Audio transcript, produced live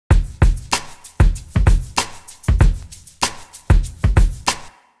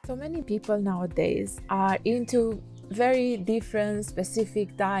So many people nowadays are into very different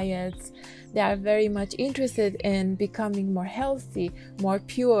specific diets. They are very much interested in becoming more healthy, more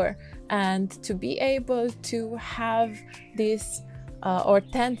pure, and to be able to have this or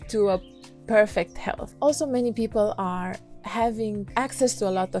tend to a perfect health. Also, many people are having access to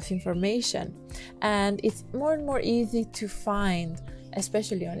a lot of information, and it's more and more easy to find,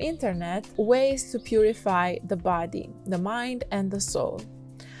 especially on internet, ways to purify the body, the mind, and the soul.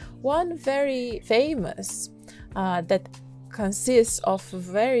 One very famous that consists of a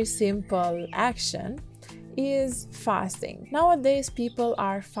very simple action is fasting. Nowadays, people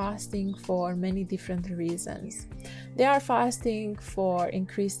are fasting for many different reasons. They are fasting for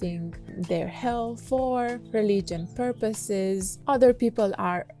increasing their health, for religion purposes. Other people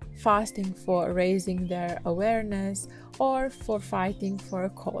are fasting for raising their awareness or for fighting for a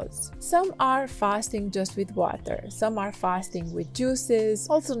cause. Some are fasting just with water. Some are fasting with juices.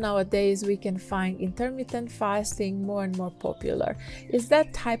 Also nowadays we can find intermittent fasting more and more popular. It's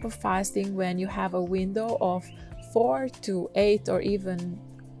that type of fasting when you have a window of 4 to 8 or even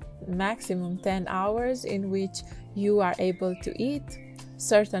maximum 10 hours in which you are able to eat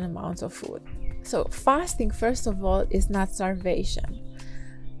certain amounts of food. So fasting, first of all, is not starvation.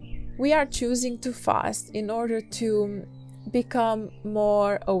 We are choosing to fast in order to become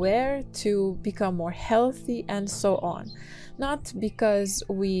more aware, to become more healthy, and so on. Not because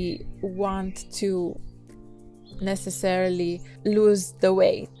we want to necessarily lose the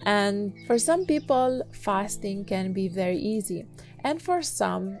weight. And for some people, fasting can be very easy, and for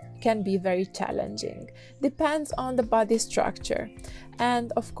some can be very challenging. Depends on the body structure.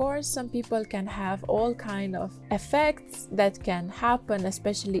 And of course, some people can have all kind of effects that can happen,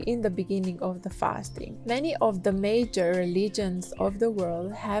 especially in the beginning of the fasting. Many of the major religions of the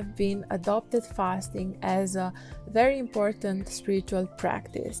world have been adopted fasting as a very important spiritual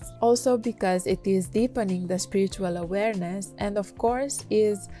practice. Also because it is deepening the spiritual awareness, and of course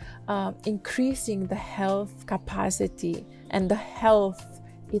is increasing the health capacity and the health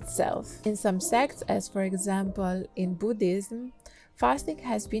itself. In some sects, as for example in Buddhism, fasting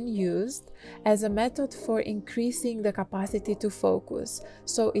has been used as a method for increasing the capacity to focus.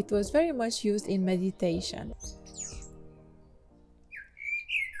 So it was very much used in meditation.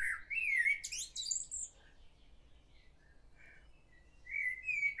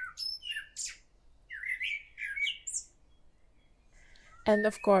 And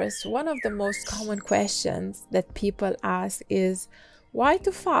of course, one of the most common questions that people ask is, why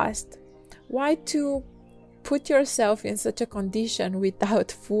to fast? Why to put yourself in such a condition without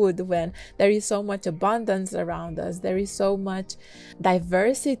food when there is so much abundance around us, there is so much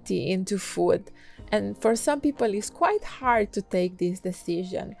diversity into food? And for some people, it's quite hard to take this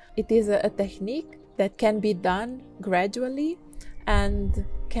decision. It is a technique that can be done gradually and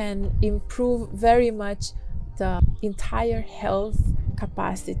can improve very much the entire health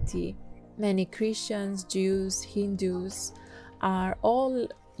capacity. Many Christians, Jews, Hindus are all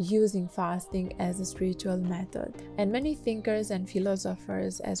using fasting as a spiritual method. And many thinkers and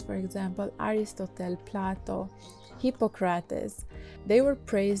philosophers, as for example Aristotle, Plato, Hippocrates, they were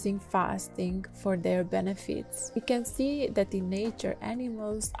praising fasting for their benefits. We can see that in nature,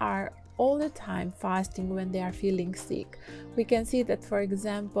 animals are all the time fasting when they are feeling sick. We can see that, for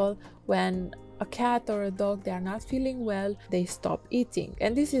example, when a cat or a dog, they are not feeling well, they stop eating.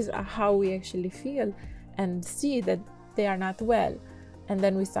 And this is how we actually feel and see that they are not well. And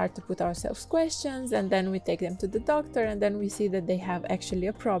then we start to put ourselves questions, and then we take them to the doctor, and then we see that they have actually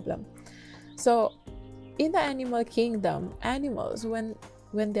a problem. So in the animal kingdom, animals, when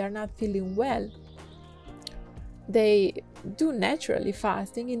they are not feeling well, they do naturally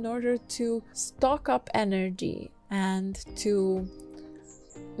fasting in order to stock up energy and to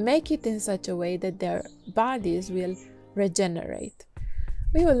make it in such a way that their bodies will regenerate.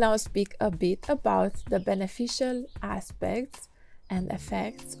 We will now speak a bit about the beneficial aspects and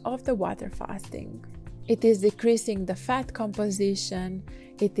effects of the water fasting. It is decreasing the fat composition,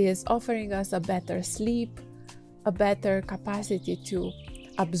 it is offering us a better sleep, a better capacity to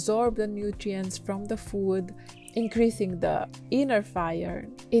absorb the nutrients from the food, increasing the inner fire.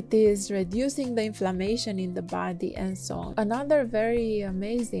 It is reducing the inflammation in the body, and so on. Another very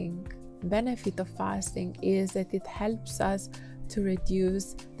amazing benefit of fasting is that it helps us to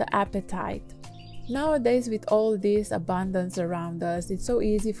reduce the appetite. Nowadays, with all this abundance around us, it's so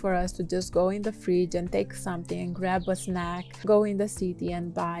easy for us to just go in the fridge and take something and grab a snack, go in the city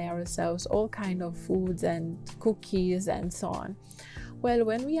and buy ourselves all kind of foods and cookies and so on. Well,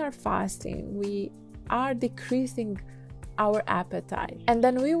 when we are fasting, we are decreasing our appetite, and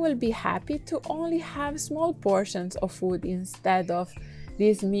then we will be happy to only have small portions of food instead of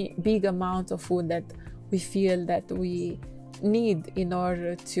this big amount of food that we feel that we need in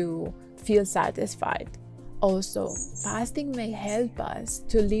order to feel satisfied. Also, fasting may help us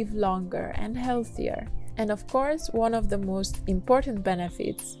to live longer and healthier. And of course, one of the most important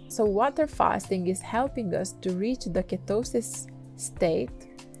benefits, so water fasting is helping us to reach the ketosis state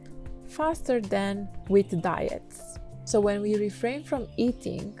faster than with diets. So when we refrain from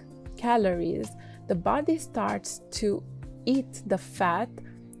eating calories, the body starts to eat the fat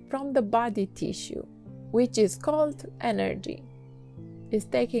from the body tissue, which is called energy. It's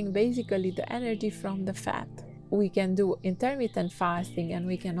taking basically the energy from the fat. We can do intermittent fasting, and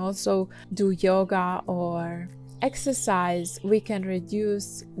we can also do yoga or exercise. We can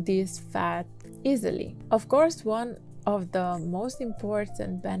reduce this fat easily. Of course, one of the most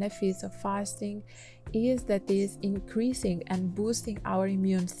important benefits of fasting is that it is increasing and boosting our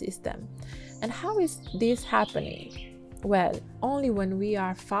immune system. And how is this happening? Well, only when we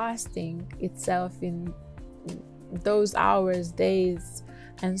are fasting itself in those hours, days,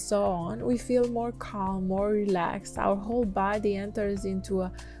 and so on, we feel more calm, more relaxed. Our whole body enters into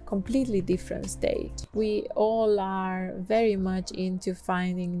a completely different state. We all are very much into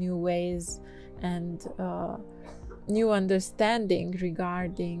finding new ways and new understanding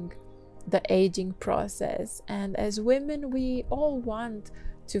regarding the aging process. And as women, we all want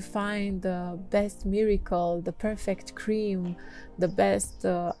to find the best miracle, the perfect cream, the best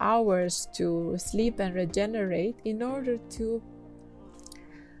hours to sleep and regenerate in order to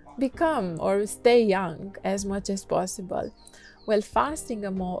become or stay young as much as possible. Well, fasting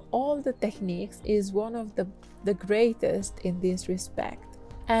among all the techniques is one of the greatest in this respect.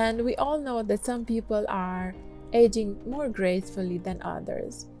 And we all know that some people are aging more gracefully than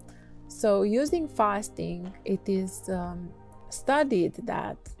others. So using fasting, it is studied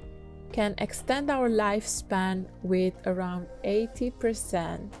that can extend our lifespan with around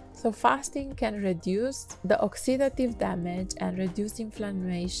 80%. So fasting can reduce the oxidative damage and reduce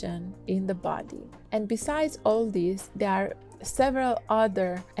inflammation in the body. And besides all this, there are several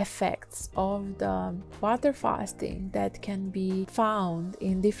other effects of the water fasting that can be found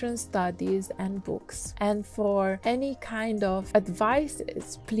in different studies and books. And for any kind of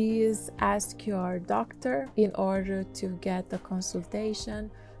advices, please ask your doctor in order to get a consultation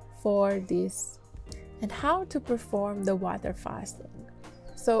for this. And how to perform the water fasting.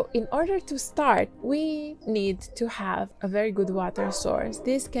 So in order to start, we need to have a very good water source.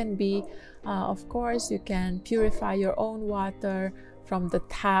 This can be, of course, you can purify your own water from the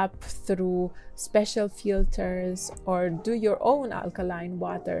tap through special filters, or do your own alkaline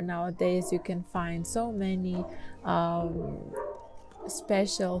water. Nowadays, you can find so many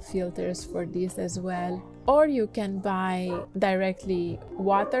special filters for this as well. Or you can buy directly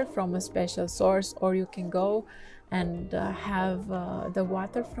water from a special source, or you can go and have the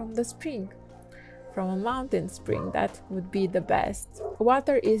water from the spring, from a mountain spring. That would be the best.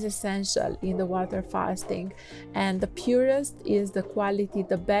 Water is essential in the water fasting, and the purest is the quality,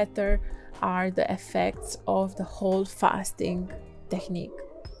 the better are the effects of the whole fasting technique.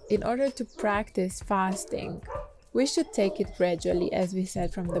 In order to practice fasting, we should take it gradually, as we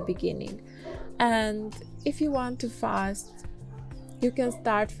said from the beginning. And if you want to fast, you can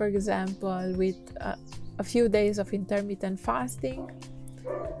start, for example, with a few days of intermittent fasting.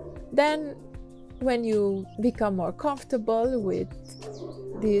 Then when you become more comfortable with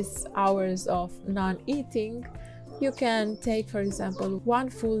these hours of non-eating, you can take, for example, one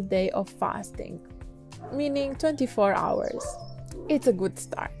full day of fasting, meaning 24 hours. It's a good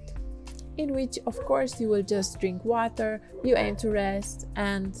start, in which, of course, you will just drink water, you aim to rest,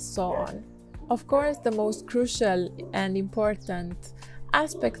 and so on. Of course, the most crucial and important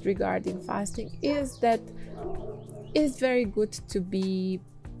aspect regarding fasting is that it's very good to be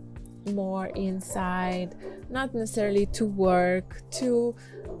more inside, not necessarily to work, to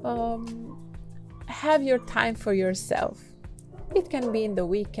have your time for yourself. It can be in the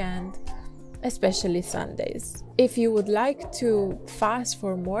weekend, especially Sundays. If you would like to fast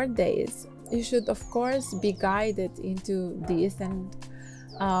for more days, you should of course be guided into this, and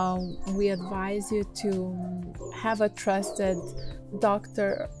we advise you to have a trusted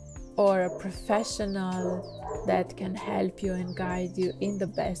doctor or a professional that can help you and guide you in the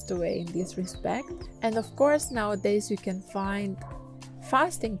best way in this respect. And of course, nowadays you can find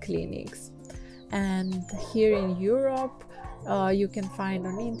fasting clinics, and here in Europe you can find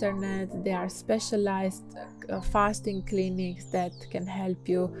on internet there are specialized fasting clinics that can help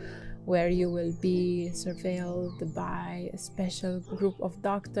you, where you will be surveilled by a special group of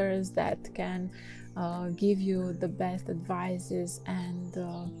doctors that can give you the best advices and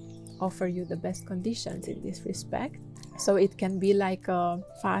offer you the best conditions in this respect. So it can be like a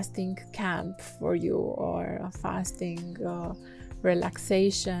fasting camp for you, or a fasting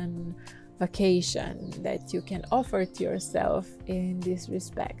relaxation vacation that you can offer to yourself in this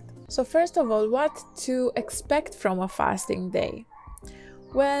respect. So first of all, what to expect from a fasting day?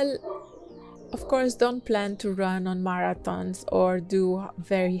 Well, of course, don't plan to run on marathons or do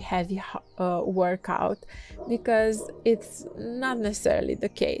very heavy workout, because it's not necessarily the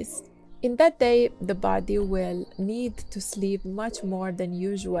case. In that day, the body will need to sleep much more than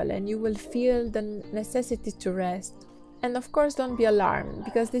usual, and you will feel the necessity to rest. And of course, don't be alarmed,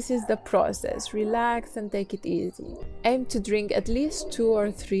 because this is the process. Relax and take it easy. Aim to drink at least 2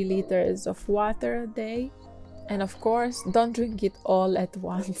 or 3 liters of water a day. And of course, don't drink it all at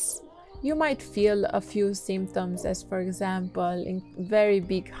once. You might feel a few symptoms, as for example, in very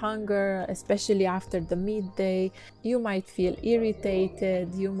big hunger, especially after the midday. You might feel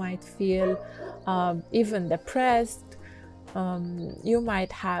irritated, you might feel even depressed, you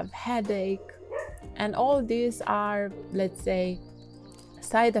might have headache. And all these are, let's say,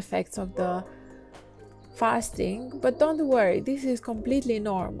 side effects of the fasting. But don't worry, this is completely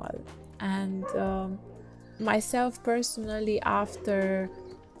normal. And myself personally, after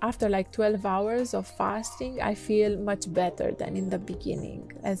like 12 hours of fasting, I feel much better than in the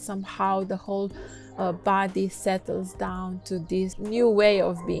beginning, as somehow the whole body settles down to this new way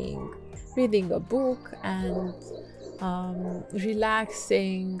of being. Reading a book and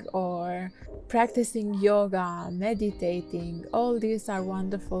relaxing, or practicing yoga, meditating, all these are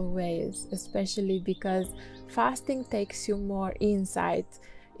wonderful ways, especially because fasting takes you more inside.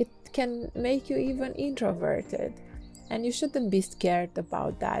 It can make you even introverted. And you shouldn't be scared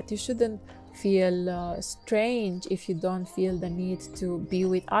about that. You shouldn't feel strange if you don't feel the need to be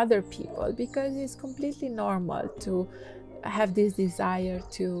with other people, because it's completely normal to have this desire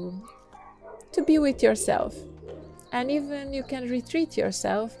to be with yourself. And even you can retreat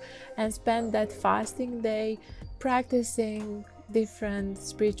yourself and spend that fasting day practicing different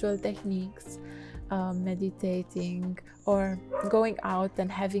spiritual techniques, meditating, or going out and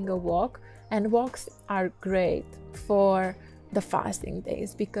having a walk. And walks are great for the fasting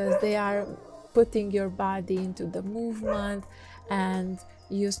days, because they are putting your body into the movement, and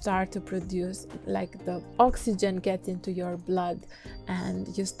you start to produce, like, the oxygen gets into your blood, and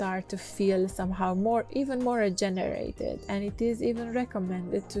you start to feel somehow even more regenerated. And it is even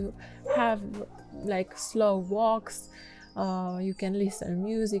recommended to have like slow walks. You can listen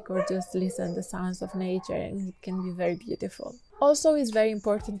music or just listen the sounds of nature, and it can be very beautiful. Also, it's very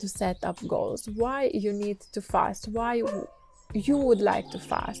important to set up goals. Why you need to fast? Why you would like to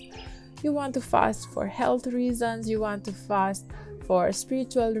fast? You want to fast for health reasons, you want to fast for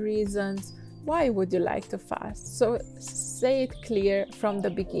spiritual reasons. Why would you like to fast? So say it clear from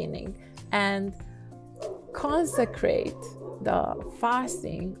the beginning, and consecrate the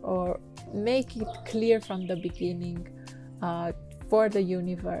fasting, or make it clear from the beginning for the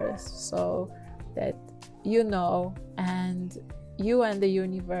universe, so that you know, and you and the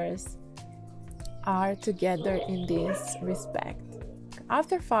universe are together in this respect.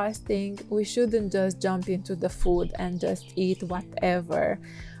 After fasting, we shouldn't just jump into the food and just eat whatever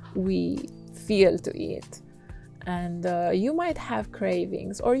we feel to eat. And you might have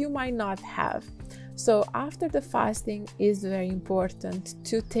cravings, or you might not have. So after the fasting, is very important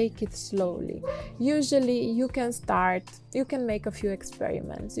to take it slowly. Usually you can make a few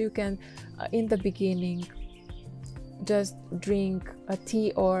experiments. You can, in the beginning, just drink a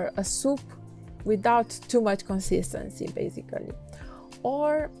tea or a soup without too much consistency, basically.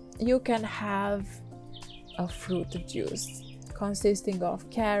 Or you can have a fruit juice consisting of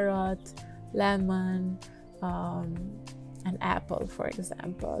carrot, lemon, an apple, for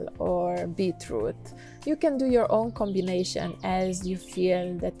example, or beetroot. You can do your own combination as you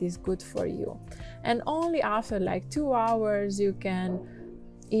feel that is good for you. And only after like 2 hours you can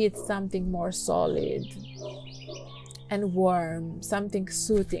eat something more solid and warm, something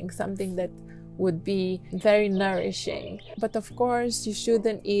soothing, something that would be very nourishing. But of course, you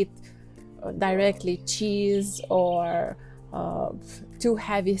shouldn't eat directly cheese or too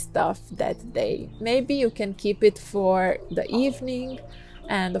heavy stuff that day. Maybe you can keep it for the evening,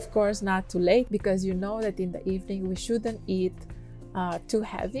 and of course not too late, because you know that in the evening we shouldn't eat too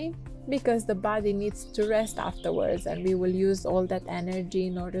heavy, because the body needs to rest afterwards, and we will use all that energy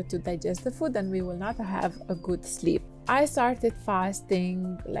in order to digest the food, and we will not have a good sleep. I started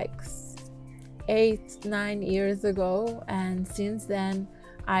fasting like 8-9 years ago, and since then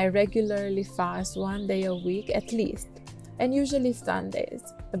I regularly fast 1 day a week at least, and usually Sundays.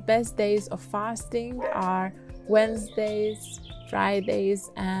 The best days of fasting are Wednesdays,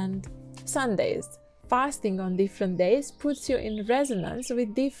 Fridays, and Sundays. fasting on different days puts you in resonance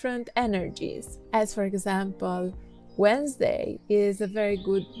with different energies. As for example, Wednesday is a very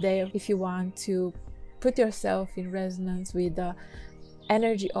good day if you want to put yourself in resonance with the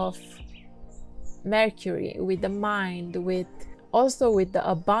energy of Mercury, with the mind, also with the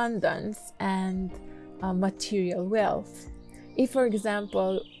abundance and material wealth. If, for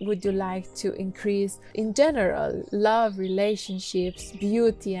example, would you like to increase in general love, relationships,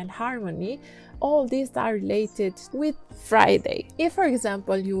 beauty and harmony, all these are related with Friday. If, for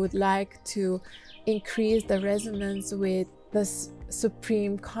example, you would like to increase the resonance with the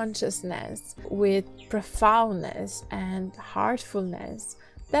supreme consciousness, with profoundness and heartfulness,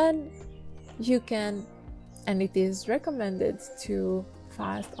 then you can, and it is recommended to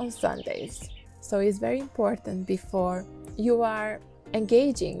fast on Sundays. So it's very important before you are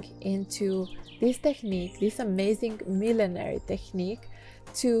engaging into this technique, this amazing millenary technique,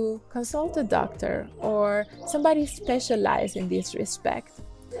 to consult a doctor or somebody specialized in this respect,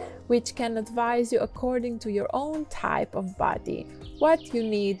 which can advise you according to your own type of body, what you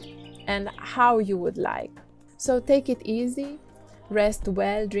need and how you would like. So take it easy, rest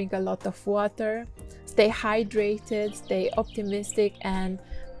well, drink a lot of water, stay hydrated, stay optimistic, and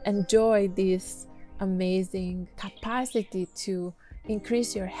enjoy this amazing capacity to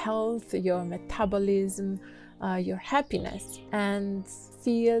increase your health, your metabolism, your happiness, and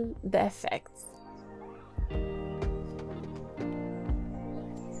feel the effects.